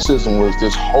 Racism was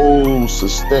this whole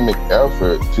systemic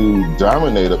effort to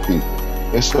dominate a people.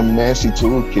 It's a messy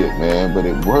toolkit, man, but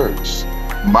it works.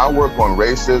 My work on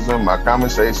racism, my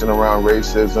conversation around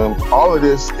racism, all of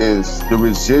this is the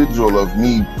residual of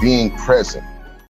me being present.